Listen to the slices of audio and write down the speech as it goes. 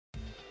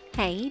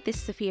Hey, this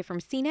is Sophia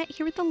from CNET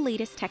here with the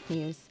latest tech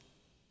news.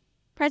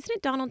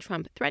 President Donald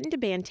Trump threatened to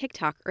ban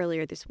TikTok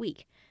earlier this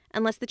week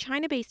unless the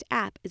China-based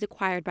app is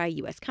acquired by a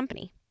U.S.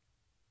 company.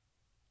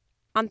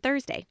 On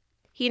Thursday,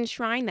 he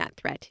enshrined that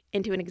threat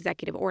into an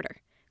executive order,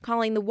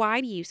 calling the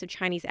wide use of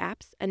Chinese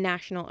apps a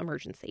national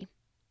emergency.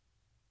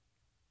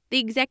 The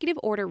executive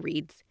order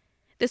reads,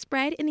 "The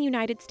spread in the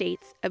United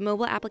States of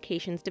mobile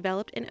applications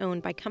developed and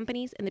owned by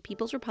companies in the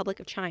People's Republic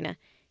of China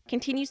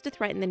continues to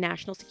threaten the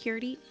national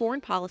security, foreign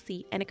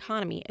policy, and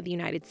economy of the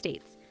United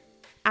States.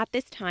 At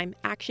this time,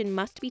 action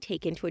must be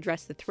taken to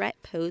address the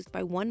threat posed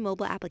by one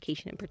mobile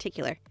application in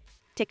particular,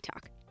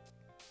 TikTok."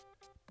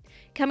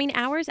 Coming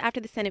hours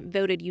after the Senate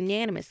voted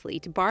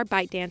unanimously to bar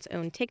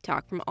ByteDance-owned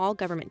TikTok from all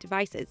government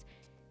devices,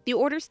 the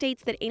order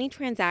states that any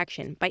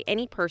transaction by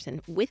any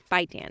person with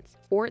ByteDance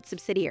or its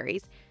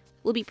subsidiaries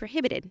will be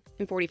prohibited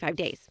in 45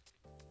 days.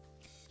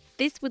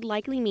 This would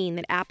likely mean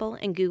that Apple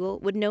and Google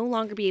would no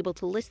longer be able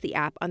to list the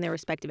app on their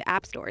respective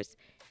app stores,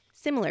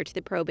 similar to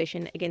the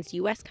prohibition against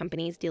U.S.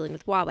 companies dealing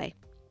with Huawei.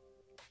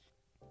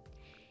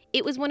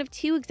 It was one of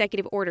two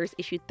executive orders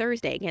issued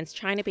Thursday against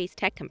China-based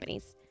tech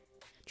companies.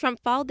 Trump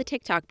followed the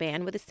TikTok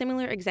ban with a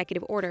similar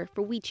executive order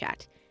for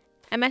WeChat,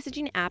 a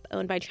messaging app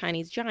owned by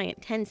Chinese giant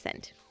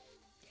Tencent.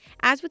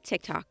 As with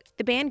TikTok,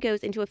 the ban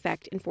goes into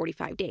effect in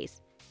 45 days.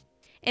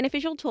 An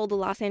official told the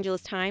Los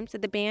Angeles Times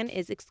that the ban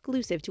is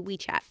exclusive to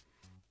WeChat.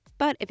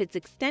 But if it's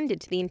extended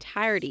to the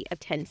entirety of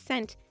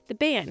Tencent, the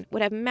ban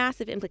would have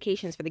massive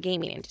implications for the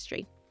gaming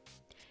industry.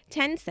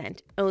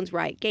 Tencent owns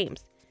Riot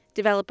Games,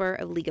 developer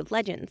of League of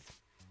Legends.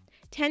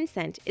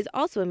 Tencent is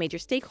also a major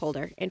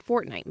stakeholder in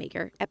Fortnite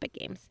maker Epic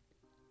Games.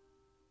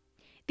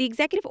 The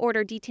executive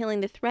order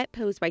detailing the threat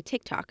posed by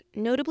TikTok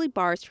notably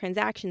bars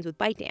transactions with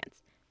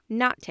ByteDance,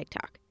 not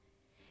TikTok.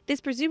 This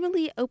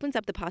presumably opens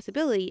up the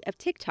possibility of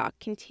TikTok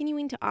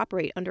continuing to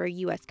operate under a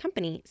U.S.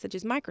 company such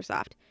as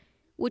Microsoft,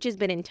 which has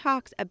been in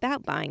talks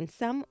about buying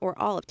some or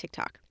all of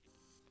TikTok.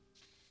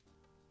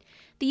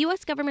 The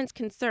U.S. government's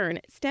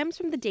concern stems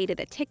from the data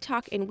that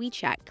TikTok and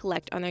WeChat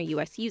collect on their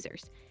U.S.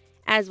 users,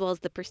 as well as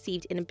the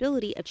perceived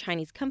inability of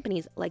Chinese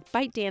companies like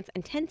ByteDance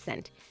and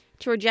Tencent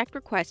to reject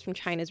requests from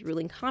China's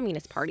ruling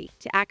Communist Party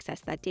to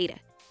access that data.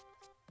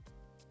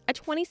 A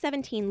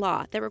 2017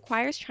 law that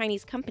requires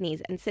Chinese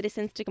companies and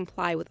citizens to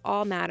comply with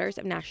all matters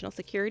of national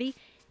security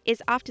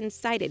is often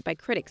cited by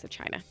critics of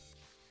China.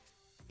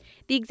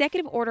 The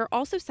executive order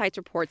also cites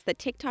reports that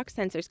TikTok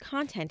censors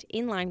content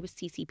in line with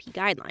CCP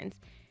guidelines,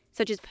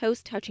 such as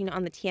posts touching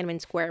on the Tiananmen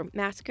Square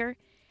massacre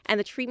and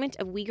the treatment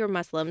of Uyghur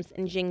Muslims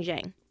in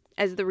Xinjiang,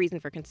 as the reason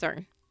for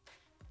concern.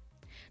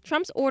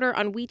 Trump's order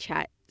on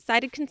WeChat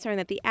cited concern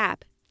that the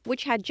app,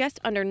 which had just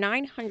under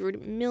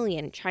 900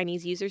 million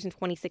Chinese users in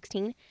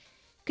 2016,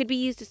 could be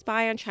used to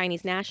spy on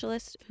Chinese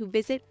nationalists who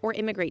visit or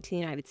immigrate to the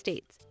United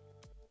States.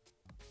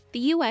 The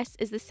U.S.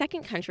 is the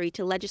second country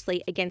to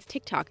legislate against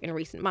TikTok in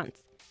recent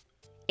months.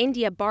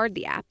 India barred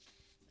the app,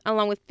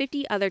 along with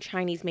 50 other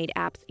Chinese-made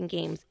apps and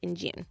games in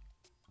June.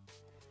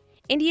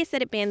 India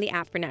said it banned the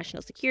app for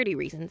national security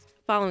reasons,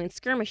 following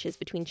skirmishes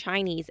between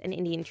Chinese and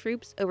Indian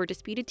troops over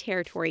disputed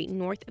territory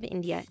north of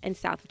India and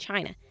south of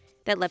China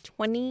that left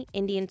 20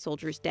 Indian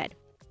soldiers dead.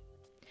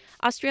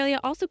 Australia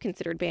also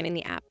considered banning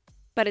the app,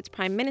 but its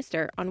prime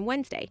minister on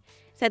Wednesday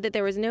said that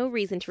there was no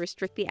reason to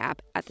restrict the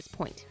app at this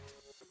point.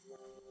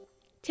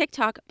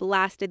 TikTok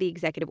blasted the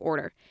executive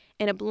order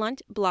in a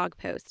blunt blog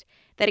post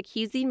that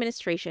accused the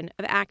administration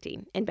of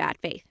acting in bad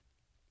faith.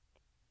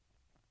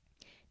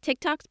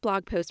 TikTok's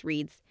blog post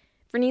reads,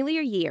 "For nearly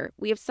a year,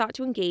 we have sought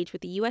to engage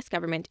with the U.S.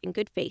 government in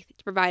good faith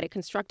to provide a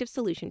constructive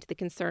solution to the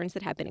concerns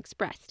that have been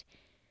expressed.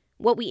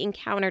 What we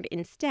encountered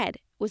instead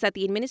was that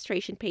the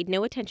administration paid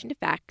no attention to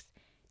facts,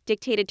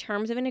 dictated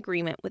terms of an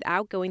agreement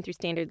without going through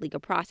standard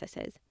legal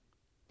processes,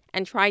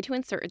 and tried to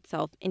insert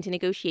itself into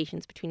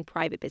negotiations between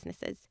private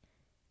businesses.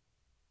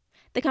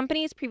 The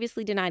company has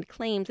previously denied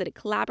claims that it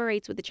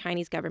collaborates with the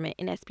Chinese government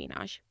in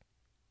espionage."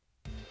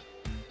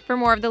 For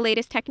more of the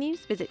latest tech news,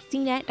 visit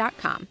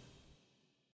cnet.com.